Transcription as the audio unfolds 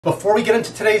Before we get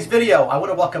into today's video, I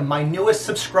want to welcome my newest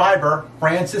subscriber,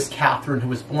 Frances Catherine, who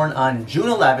was born on June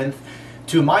 11th,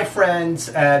 to my friends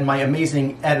and my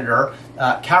amazing editor,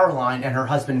 Caroline, and her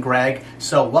husband, Greg.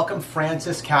 So welcome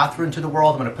Frances Catherine to the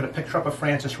world. I'm going to put a picture up of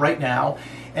Frances right now.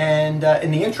 And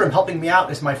in the interim, helping me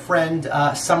out is my friend,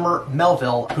 Summer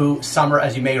Melville, who Summer,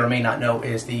 as you may or may not know,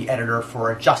 is the editor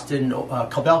for Justin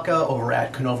Kobelka over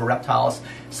at Canova Reptiles.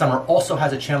 Summer also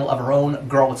has a channel of her own,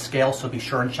 Girl with Scale, so be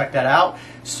sure and check that out.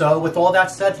 So with all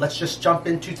that said, let's just jump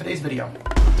into today's video.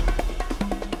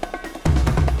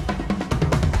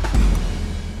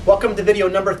 Welcome to video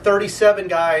number 37,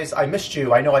 guys. I missed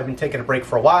you. I know I've been taking a break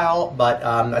for a while, but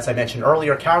as I mentioned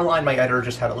earlier, Caroline, my editor,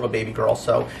 just had a little baby girl,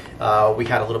 so we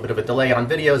had a little bit of a delay on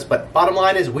videos. But bottom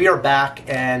line is we are back,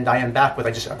 and I am back with,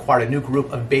 I just acquired a new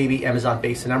group of baby Amazon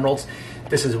Basin emeralds.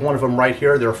 This is one of them right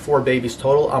here. There are 4 babies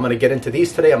total. I'm going to get into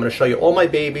these today. I'm going to show you all my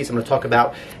babies. I'm going to talk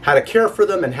about how to care for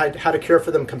them and how to care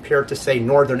for them compared to, say,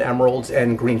 northern emeralds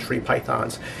and green tree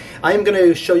pythons. I am going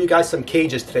to show you guys some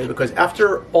cages today because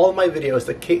after all of my videos,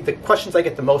 the questions I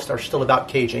get the most are still about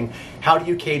caging. How do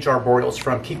you cage arboreals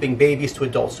from keeping babies to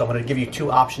adults? So I'm going to give you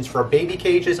 2 options for baby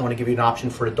cages. I'm going to give you an option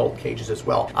for adult cages as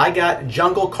well. I got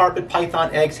jungle carpet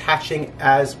python eggs hatching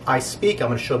as I speak. I'm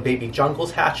going to show baby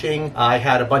jungles hatching. I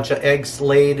had a bunch of eggs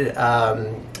laid,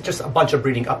 just a bunch of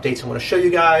breeding updates I'm going to show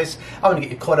you guys. I'm going to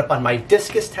get you caught up on my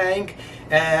discus tank,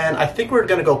 and I think we're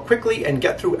going to go quickly and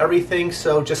get through everything,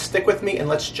 so just stick with me and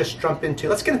let's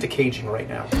get into caging right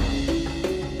now.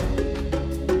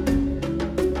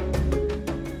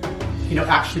 You know,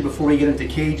 actually, before we get into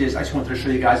cages, I just wanted to show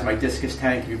you guys my discus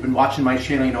tank. If you've been watching my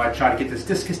channel, you know I try to get this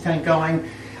discus tank going.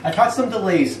 I've had some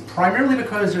delays, primarily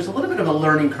because there's a little bit of a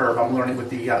learning curve. I'm learning with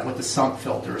the sump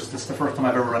filters. This is the first time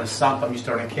I've ever run a sump. I'm used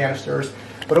to running canisters.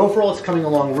 But overall, it's coming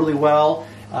along really well.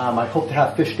 I hope to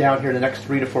have fish down here in the next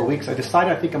 3 to 4 weeks. I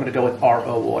decided I think I'm going to go with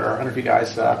RO water. I don't know if you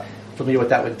guys familiar with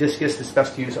that with discus. It's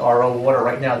best to use RO water.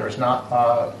 Right now, there's not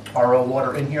RO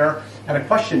water in here. And a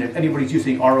question, if anybody's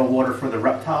using RO water for the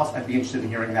reptiles, I'd be interested in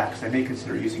hearing that because I may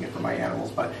consider using it for my animals.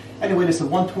 But anyway, this is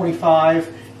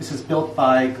 125. This is built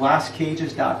by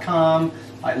glasscages.com.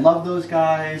 I love those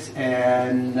guys,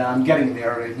 and I'm getting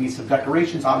there. It needs some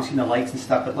decorations, obviously the lights and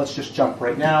stuff, but let's just jump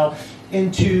right now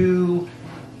into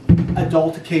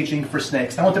adult caging for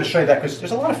snakes. I wanted to show you that because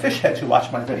there's a lot of fish heads who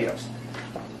watch my videos.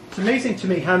 It's amazing to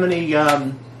me how many,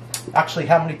 actually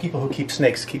how many people who keep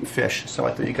snakes keep fish, so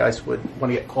I thought you guys would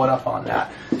want to get caught up on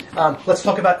that. Let's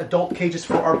talk about adult cages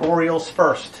for arboreals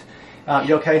first.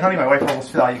 You okay, honey? My wife almost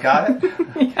fell. You got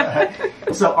it?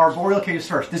 So, arboreal cages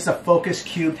first. This is a focus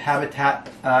cubed habitat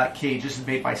cage. This is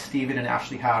made by Stephen and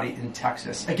Ashley Howdy in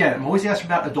Texas. Again, I'm always asked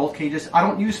about adult cages. I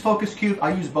don't use focus cube.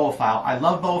 I use boafile. I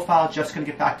love boafile. Just going to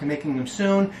get back to making them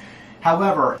soon.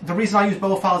 However, the reason I use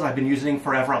boafile is I've been using them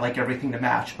forever. I like everything to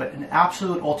match. But an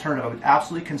absolute alternative, I would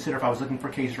absolutely consider if I was looking for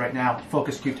cages right now,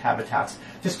 focus cubed habitats.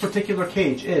 This particular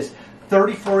cage is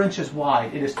 34 inches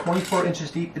wide, it is 24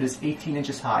 inches deep, it is 18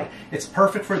 inches high. It's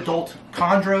perfect for adult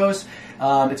chondros,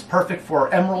 it's perfect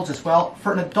for emeralds as well.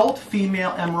 For an adult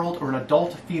female emerald or an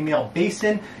adult female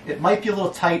basin, it might be a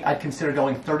little tight. I'd consider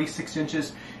going 36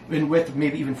 inches in width,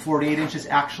 maybe even 48 inches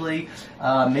actually,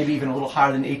 maybe even a little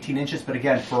higher than 18 inches. But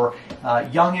again, for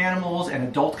young animals and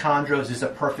adult chondros, is a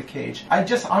perfect cage.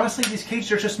 Honestly, these cages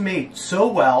are just made so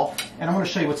well, and I'm going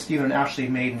to show you what Stephen and Ashley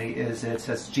made me. It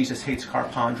says Jesus hates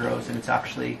carpondros, and it's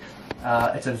actually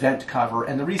it's a vent cover,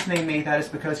 and the reason they made that is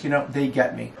because, you know, they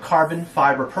get me. Carbon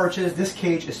fiber perches. This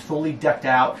cage is fully decked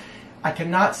out. I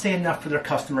cannot say enough for their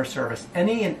customer service.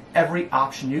 Any and every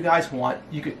option you guys want,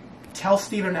 you could tell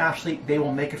Stephen and Ashley, they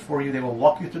will make it for you. They will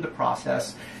walk you through the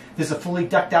process. This is a fully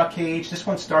decked out cage. This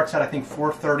one starts at, I think,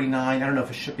 $439. I don't know if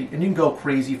it's shipping, and you can go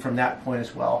crazy from that point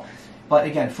as well. But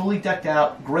again, fully decked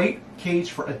out, great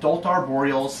cage for adult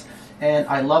arboreals, and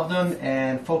I love them,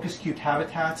 and focus cubed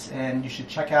habitats, and you should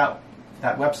check out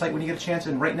that website when you get a chance.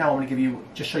 And right now I'm going to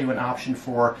just show you an option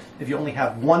for if you only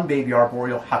have one baby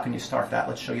arboreal, how can you start that?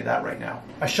 Let's show you that right now.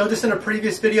 I showed this in a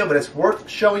previous video, but it's worth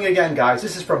showing again, guys.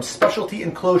 This is from Specialty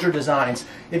Enclosure Designs.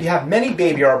 If you have many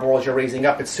baby arboreals you're raising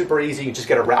up, it's super easy. You just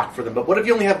get a rack for them. But what if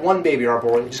you only have one baby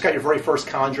arboreal? You just got your very first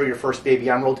chondro, your first baby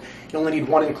emerald. You only need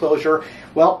one enclosure.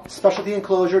 Well, Specialty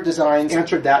Enclosure Designs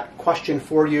answered that question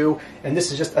for you, and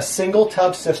this is just a single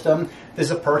tub system. This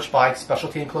is a perch by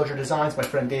Specialty Enclosure Designs, my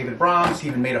friend David Brahms. He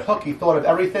even made a hook. He thought of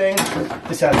everything.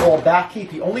 This has all back heat.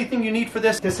 The only thing you need for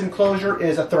this enclosure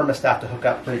is a thermostat to hook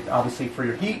up, obviously, for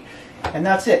your heat. And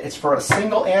that's it. It's for a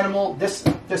single animal. This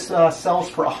sells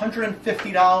for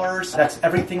 $150. That's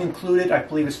everything included. I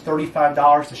believe it's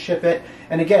 $35 to ship it.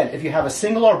 And again, if you have a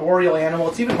single arboreal animal,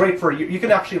 it's even great for, you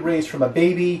can actually raise from a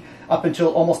baby up until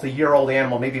almost a year-old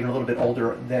animal, maybe even a little bit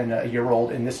older than a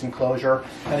year-old in this enclosure.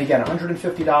 And again,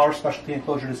 $150 specialty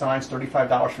enclosure designs,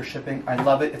 $35 for shipping. I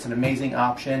love it. It's an amazing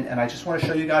option, and I just want to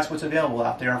show you guys what's available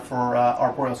out there for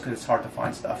Arboreals because it's hard to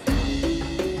find stuff.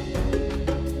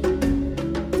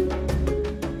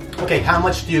 Okay, how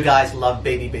much do you guys love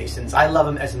baby basins? I love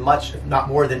them as much, if not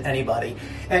more than anybody.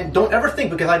 And don't ever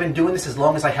think, because I've been doing this as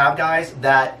long as I have, guys,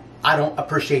 that I don't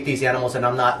appreciate these animals and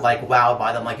I'm not like wowed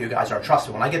by them like you guys are. Trust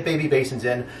me, when I get baby basins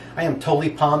in, I am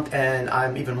totally pumped, and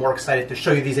I'm even more excited to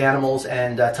show you these animals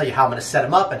and tell you how I'm going to set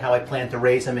them up and how I plan to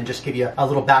raise them, and just give you a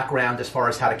little background as far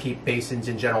as how to keep basins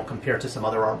in general compared to some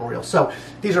other arboreals. So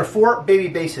these are 4 baby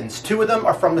basins. 2 of them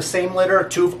are from the same litter,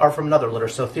 2 are from another litter.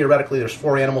 So theoretically there's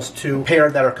 4 animals, 2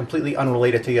 paired that are completely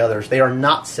unrelated to the others. They are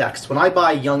not sexed. When I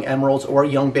buy young emeralds or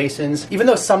young basins, even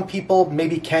though some people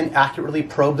maybe can accurately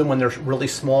probe them when they're really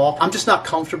small, I'm just not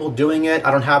comfortable doing it.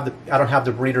 I don't have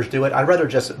the breeders do it. I'd rather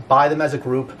just buy them as a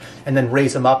group and then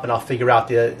raise them up, and I'll figure out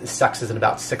the sexes in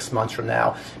about 6 months from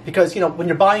now. Because, you know, when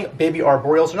you're buying baby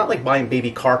arboreals, they're not like buying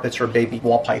baby carpets or baby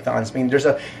wall pythons. I mean, there's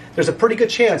a pretty good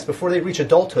chance before they reach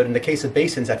adulthood, in the case of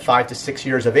basins at 5 to 6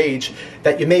 years of age,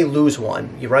 that you may lose one,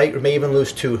 right? Or may even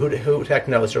lose 2. Who the heck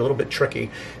knows? They're a little bit tricky.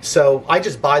 So I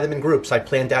just buy them in groups. I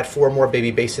plan to add 4 more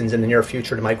baby basins in the near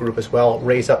future to my group as well.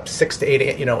 Raise up 6 to 8,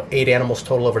 8 animals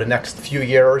total over the next few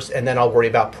years, and then I'll worry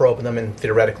about probing them, and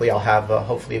theoretically I'll have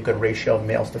hopefully a good ratio of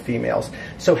males to females.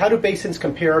 So how do basins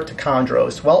compare to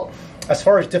chondros? Well, as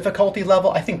far as difficulty level,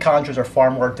 I think chondros are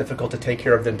far more difficult to take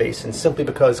care of than basins, simply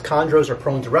because chondros are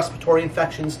prone to respiratory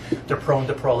infections, they're prone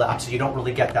to prolapse. You don't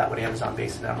really get that with Amazon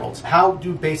basin emeralds. How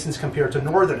do basins compare to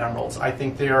northern emeralds? I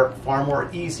think they're far more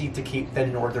easy to keep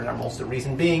than northern emeralds. The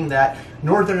reason being that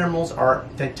northern emeralds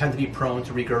they tend to be prone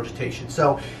to regurgitation.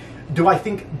 So do I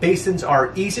think basins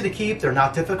are easy to keep? They're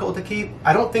not difficult to keep?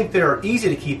 I don't think they're easy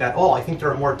to keep at all. I think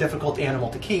they're a more difficult animal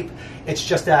to keep. It's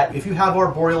just that if you have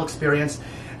arboreal experience,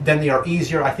 then they are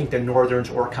easier, I think, than northerns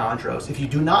or chondros. If you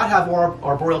do not have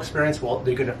arboreal experience, well,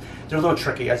 they're a little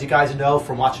tricky. As you guys know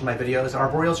from watching my videos,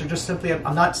 arboreals are just simply,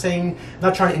 I'm not trying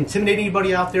to intimidate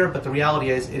anybody out there, but the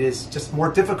reality is it is just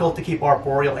more difficult to keep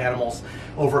arboreal animals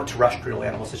over terrestrial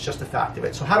animals. It's just a fact of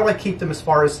it. So how do I keep them as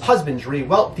far as husbandry?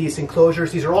 Well, these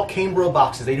enclosures, these are all Cambro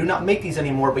boxes. They do not make these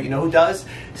anymore, but you know who does?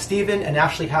 Stephen and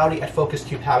Ashley Howdy at Focus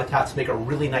Tube Habitats make a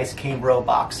really nice Cambro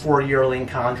box for yearling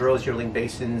chondros, yearling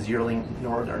basins, yearling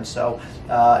northern. So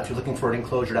if you're looking for an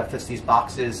enclosure that fits these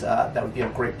boxes, that would be a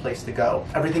great place to go.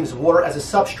 Everything's water as a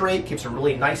substrate, keeps a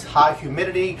really nice high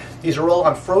humidity. These are all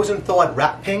on frozen thawed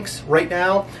rat pinks right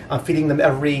now. I'm feeding them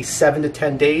every 7 to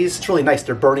 10 days. It's really nice.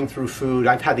 They're burning through food.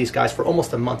 I've had these guys for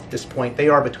almost a month at this point. They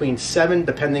are between 7,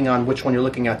 depending on which one you're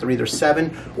looking at. They're either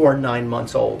 7 or 9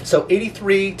 months old. So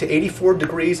 83 to 84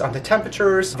 degrees on the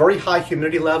temperatures, very high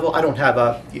humidity level. I don't have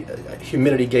a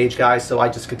humidity gauge, guys, so I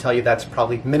just could tell you that's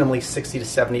probably minimally 60 to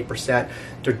 70%.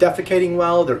 They're defecating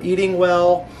well, they're eating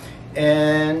well,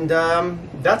 and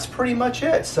that's pretty much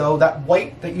it. So that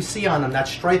white that you see on them, that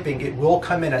striping, it will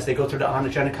come in as they go through the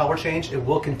onogenic color change. It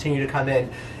will continue to come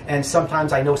in. And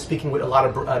sometimes, I know, speaking with a lot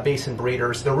of basin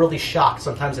breeders, they're really shocked.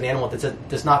 Sometimes an animal that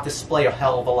does not display a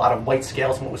hell of a lot of white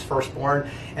scales when it was first born,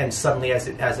 and suddenly as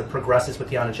it progresses with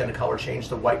the onogenic color change,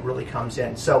 the white really comes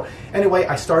in. So anyway,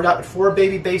 I started out with 4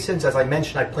 baby basins. As I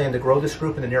mentioned, I plan to grow this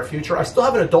group in the near future. I still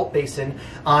have an adult basin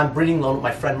on breeding loan with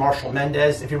my friend Marshall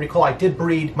Mendez. If you recall, I did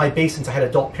breed my basins. I had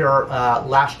adult pair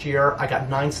last year. I got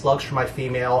 9 slugs from my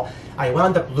female. I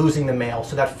wound up losing the male,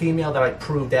 so that female that I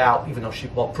proved out, even though she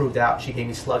proved out, she gave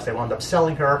me slugs, I wound up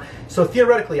selling her. So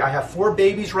theoretically, I have 4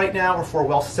 babies right now, or 4,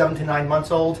 well, 7 to 9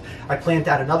 months old. I plan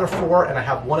to add another 4, and I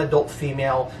have 1 adult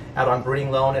female out on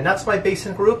breeding loan, and that's my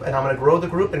basin group, and I'm going to grow the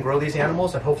group and grow these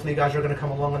animals, and hopefully you guys are going to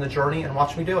come along on the journey and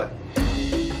watch me do it.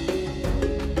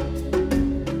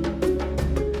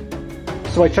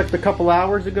 So I checked a couple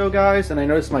hours ago, guys, and I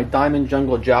noticed my Diamond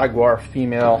Jungle Jaguar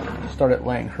female started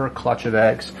laying her clutch of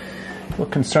eggs. A little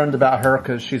concerned about her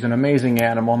because she's an amazing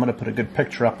animal. I'm going to put a good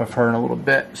picture up of her in a little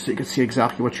bit so you can see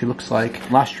exactly what she looks like.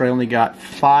 Last year I only got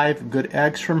 5 good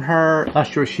eggs from her.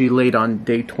 Last year she laid on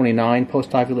day 29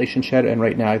 post-ovulation shed, and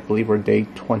right now I believe we're day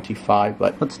 25.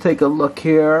 But let's take a look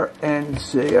here and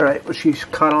see. All right, well, she's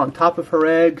caught on top of her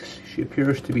eggs. She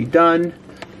appears to be done.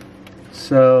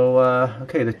 So,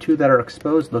 okay, the 2 that are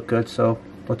exposed look good, so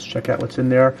let's check out what's in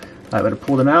there. I'm going to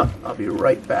pull them out. I'll be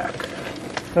right back.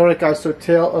 Alright guys, so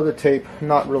tail of the tape,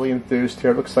 not really enthused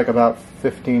here. It looks like about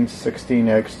 15, 16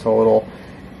 eggs total.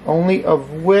 Only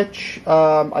of which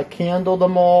I candled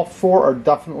them all. 4 are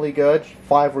definitely good.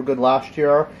 5 were good last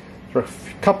year. There are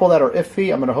a couple that are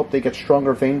iffy. I'm going to hope they get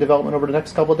stronger vein development over the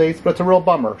next couple of days, but it's a real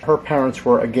bummer. Her parents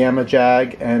were a Gamma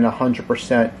Jag and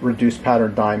 100% reduced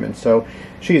pattern diamond. So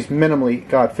she's minimally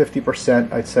got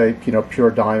 50%, I'd say, you know, pure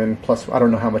diamond, plus I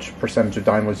don't know how much percentage of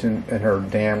diamond was in her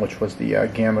dam, which was the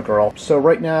Gamma girl. So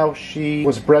right now she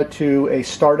was bred to a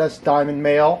Stardust diamond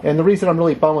male, and the reason I'm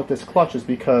really bummed with this clutch is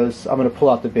because I'm going to pull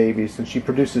out the babies, and she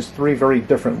produces 3 very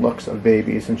different looks of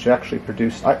babies, and she actually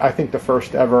produced, I think, the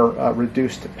first ever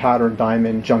reduced pattern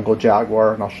diamond jungle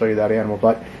jaguar, and I'll show you that animal.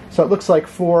 But so it looks like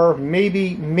 4,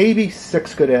 maybe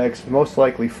 6 good eggs, most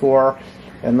likely 4.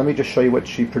 And let me just show you what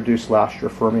she produced last year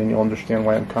for me, and you'll understand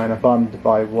why I'm kind of bummed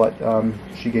by what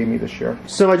she gave me this year.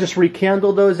 So I just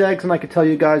recandled those eggs, and I could tell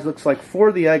you guys, looks like 4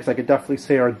 of the eggs I could definitely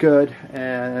say are good,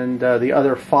 and the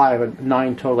other 5,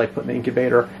 9 total I put in the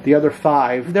incubator. The other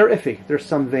 5, they're iffy. There's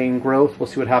some vein growth. We'll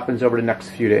see what happens over the next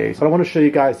few days. But I want to show you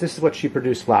guys, this is what she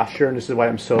produced last year, and this is why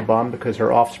I'm so bummed, because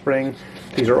her offspring,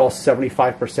 these are all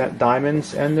 75%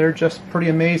 diamonds, and they're just pretty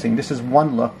amazing. This is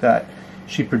one look that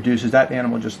she produces. That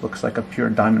animal just looks like a pure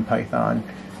diamond python.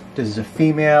 This is a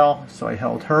female, so I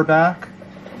held her back.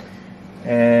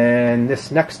 And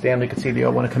this next stand, you can see they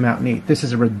all want to come out and eat. This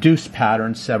is a reduced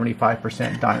pattern,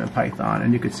 75% diamond python,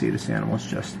 and you can see this animal is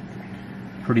just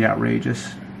pretty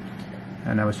outrageous.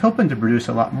 And I was hoping to produce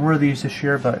a lot more of these this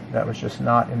year, but that was just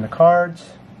not in the cards.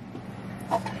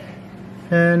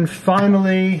 And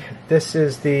finally, this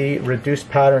is the reduced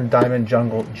pattern diamond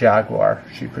jungle jaguar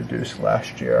she produced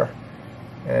last year.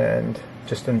 And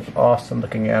just an awesome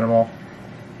looking animal.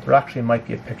 There actually might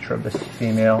be a picture of this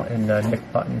female in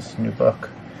Nick Button's new book,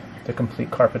 The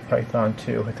Complete Carpet Python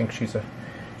too. I think she's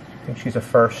a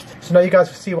first. So now you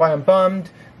guys see why I'm bummed.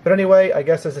 But anyway, I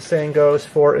guess as the saying goes,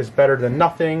 4 is better than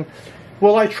nothing.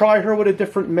 Will I try her with a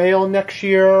different male next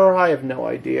year? I have no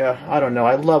idea. I don't know.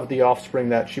 I love the offspring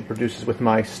that she produces with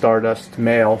my Stardust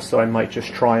male, so I might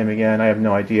just try him again. I have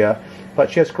no idea. But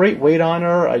she has great weight on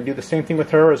her. I do the same thing with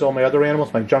her as all my other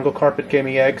animals. My jungle carpet gave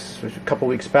me eggs a couple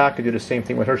weeks back. I do the same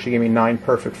thing with her. She gave me 9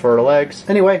 perfect fertile eggs.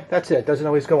 Anyway, that's it. Doesn't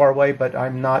always go our way, but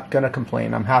I'm not going to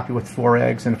complain. I'm happy with 4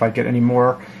 eggs, and if I get any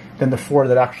more than the 4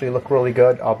 that actually look really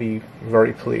good, I'll be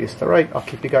very pleased. All right, I'll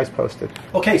keep you guys posted.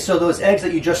 Okay, so those eggs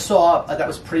that you just saw, that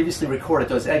was previously recorded,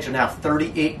 those eggs are now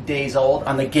 38 days old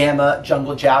on the Gamma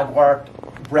Jungle Jaguar,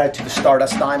 bred to the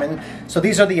Stardust Diamond. So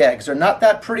these are the eggs. They're not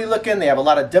that pretty looking. They have a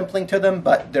lot of dimpling to them,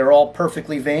 but they're all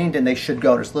perfectly veined and they should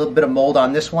go. There's a little bit of mold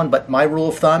on this one, but my rule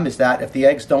of thumb is that if the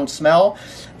eggs don't smell,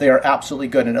 they are absolutely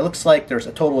good. And it looks like there's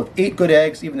a total of 8 good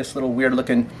eggs. Even this little weird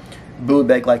looking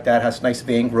boob egg like that has nice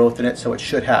vein growth in it, so it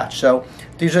should hatch. So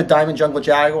these are Diamond Jungle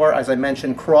Jaguar, as I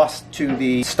mentioned, crossed to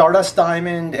the Stardust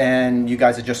Diamond, and you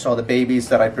guys just saw the babies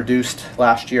that I produced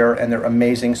last year, and they're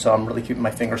amazing, so I'm really keeping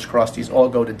my fingers crossed these all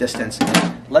go to distance.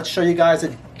 Let's show you guys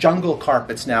the jungle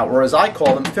carpets now, or as I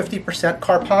call them, 50%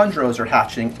 carpondros are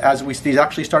hatching. These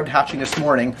actually started hatching this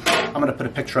morning. I'm going to put a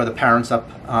picture of the parents up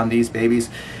on these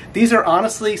babies. These are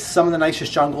honestly some of the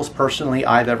nicest jungles personally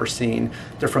I've ever seen.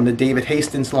 They're from the David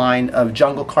Hastings line of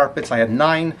jungle carpets. I had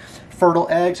 9 fertile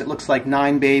eggs. It looks like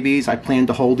 9 babies. I plan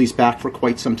to hold these back for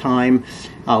quite some time.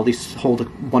 I'll at least hold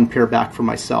 1 pair back for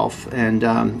myself, and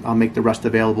I'll make the rest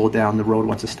available down the road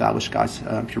once established, guys.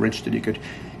 If you're interested, you could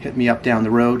hit me up down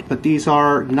the road. But these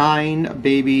are 9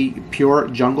 baby pure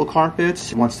jungle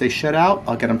carpets. Once they shed out,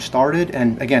 I'll get them started.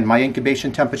 And again, my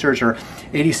incubation temperatures are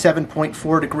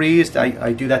 87.4 degrees.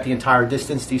 I do that the entire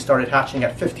distance. These started hatching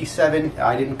at 57.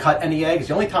 I didn't cut any eggs.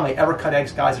 The only time I ever cut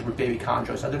eggs, guys, is with baby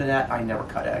chondros. Other than that, I never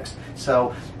cut eggs.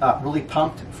 So really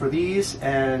pumped for these,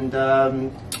 and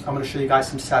I'm going to show you guys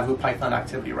some Savu python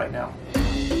activity right now.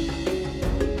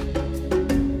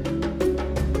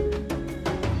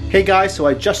 Hey guys, so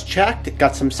I just checked,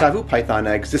 got some Savu python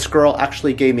eggs. This girl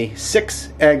actually gave me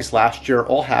 6 eggs last year,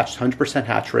 all hatched, 100%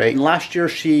 hatch rate. And last year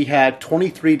she had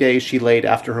 23 days she laid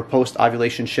after her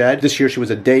post-ovulation shed. This year she was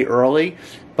a day early,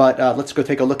 but let's go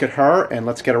take a look at her and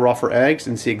let's get her off her eggs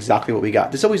and see exactly what we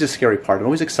got. This is always a scary part. I'm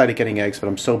always excited getting eggs, but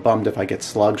I'm so bummed if I get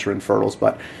slugs or infertiles,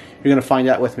 but you're gonna find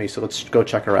out with me, so let's go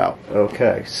check her out.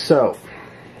 Okay, so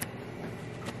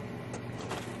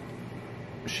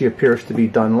she appears to be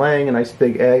done laying, a nice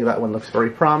big egg. That one looks very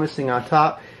promising on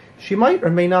top. She might or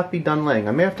may not be done laying.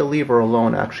 I may have to leave her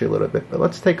alone actually a little bit, but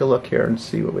let's take a look here and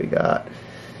see what we got.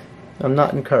 I'm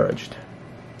not encouraged.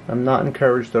 I'm not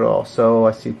encouraged at all. So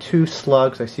I see 2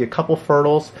 slugs. I see a couple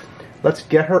fertiles. Let's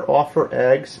get her off her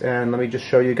eggs, and let me just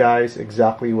show you guys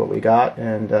exactly what we got,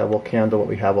 and we'll candle what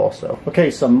we have also.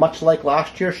 Okay, so much like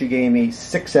last year, she gave me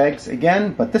 6 eggs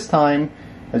again, but this time,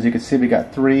 as you can see, we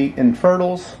got 3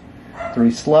 infertiles, 3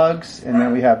 slugs, and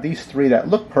then we have these 3 that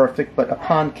look perfect, but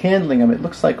upon candling them, it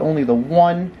looks like only the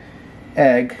one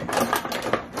egg.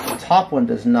 The top one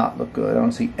does not look good. I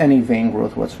don't see any vein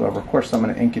growth whatsoever. Of course, I'm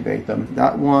going to incubate them.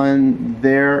 That one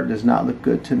there does not look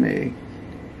good to me.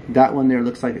 That one there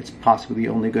looks like it's possibly the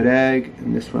only good egg,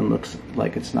 and this one looks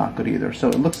like it's not good either. So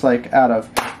it looks like out of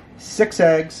 6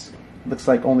 eggs, looks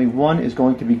like only 1 is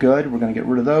going to be good. We're going to get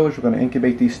rid of those. We're going to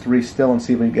incubate these 3 still and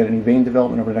see if we can get any vein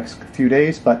development over the next few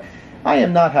days. But I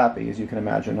am not happy, as you can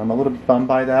imagine. I'm a little bit bummed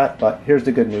by that, but here's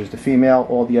the good news. The female,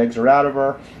 all the eggs are out of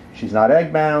her. She's not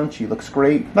egg bound. She looks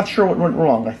great. Not sure what went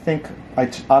wrong. I think,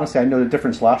 honestly, I know the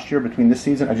difference last year between this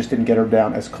season. I just didn't get her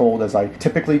down as cold as I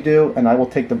typically do, and I will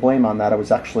take the blame on that. I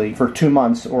was actually, for 2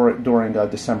 months or during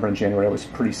December and January, I was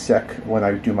pretty sick when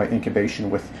I do my incubation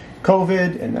with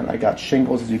COVID, and then I got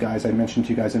shingles, as I mentioned to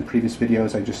you guys in previous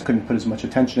videos. I just couldn't put as much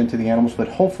attention into the animals, but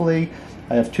hopefully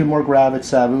I have 2 more Gravit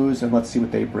Savus, and let's see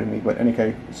what they bring me. But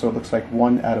anyway, so it looks like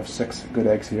 1 out of 6 good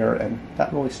eggs here, and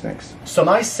that really stinks. So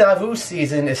my Savu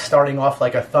season is starting off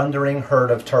like a thundering herd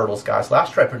of turtles, guys.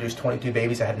 Last year I produced 22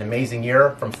 babies. I had an amazing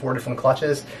year from 4 different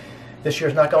clutches. This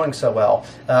year's not going so well.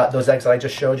 Those eggs that I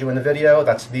just showed you in the video,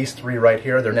 that's these 3 right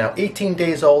here. They're now 18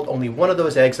 days old. Only 1 of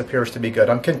those eggs appears to be good.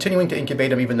 I'm continuing to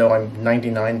incubate them even though I'm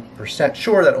 99%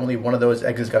 sure that only 1 of those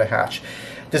eggs is going to hatch.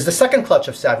 This is the second clutch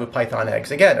of Savu Python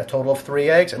eggs. Again, a total of 3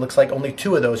 eggs. It looks like only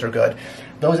 2 of those are good.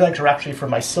 Those eggs are actually from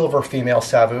my silver female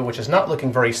Savu, which is not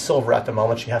looking very silver at the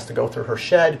moment. She has to go through her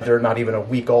shed. They're not even a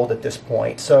week old at this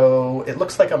point. So it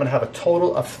looks like I'm going to have a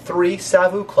total of 3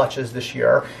 Savu clutches this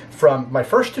year. From my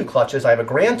first 2 clutches, I have a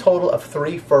grand total of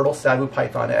 3 fertile Savu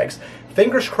Python eggs.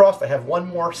 Fingers crossed I have 1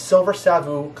 more silver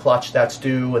Savu clutch that's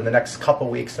due in the next couple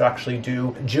weeks. They're actually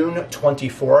due June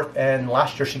 24th, and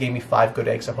last year she gave me 5 good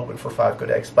eggs. I'm hoping for 5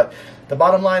 good eggs. But the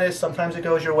bottom line is sometimes it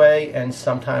goes your way and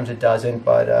sometimes it doesn't,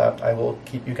 but I will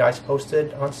keep you guys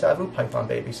posted on Savu Python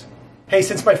babies. Hey,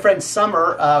 since my friend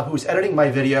Summer, who's editing my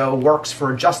video, works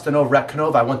for Justin over at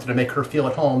Canova, I wanted to make her feel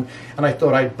at home, and I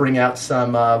thought I'd bring out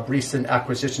some recent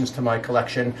acquisitions to my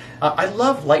collection. I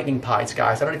love lightning pies,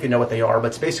 guys. I don't know if you know what they are,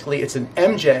 but it's an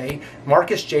MJ,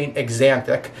 Marcus Jane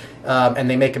Exanthic, and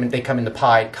they come in the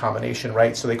pie combination,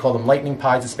 right? So they call them lightning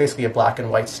pies. It's basically a black and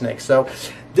white snake. So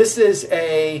this is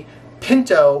a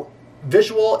Pinto,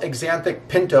 visual Exanthic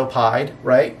Pinto pied,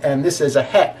 right? And this is a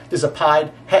het. This is a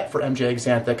pied het for MJ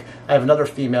Exanthic. I have another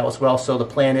female as well, so the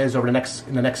plan is in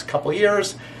the next couple of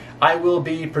years, I will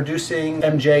be producing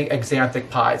MJ Exanthic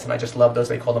pies, and I just love those.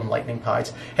 They call them lightning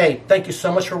pies. Hey, thank you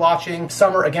so much for watching.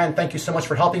 Summer, again, thank you so much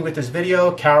for helping with this video.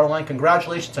 Caroline,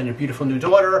 congratulations on your beautiful new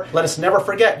daughter. Let us never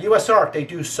forget, USARK, they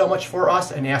do so much for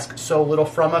us and ask so little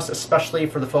from us, especially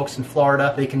for the folks in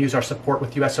Florida. They can use our support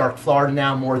with USARK Florida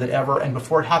now more than ever, and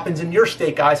before it happens in your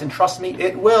state, guys, and trust me,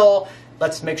 it will,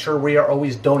 let's make sure we are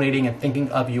always donating and thinking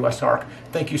of USARK.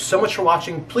 Thank you so much for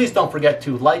watching. Please don't forget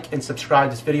to like and subscribe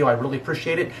to this video. I really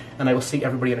appreciate it, and I will see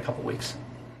everybody in a couple weeks.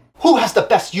 Who has the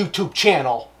best YouTube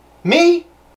channel? Me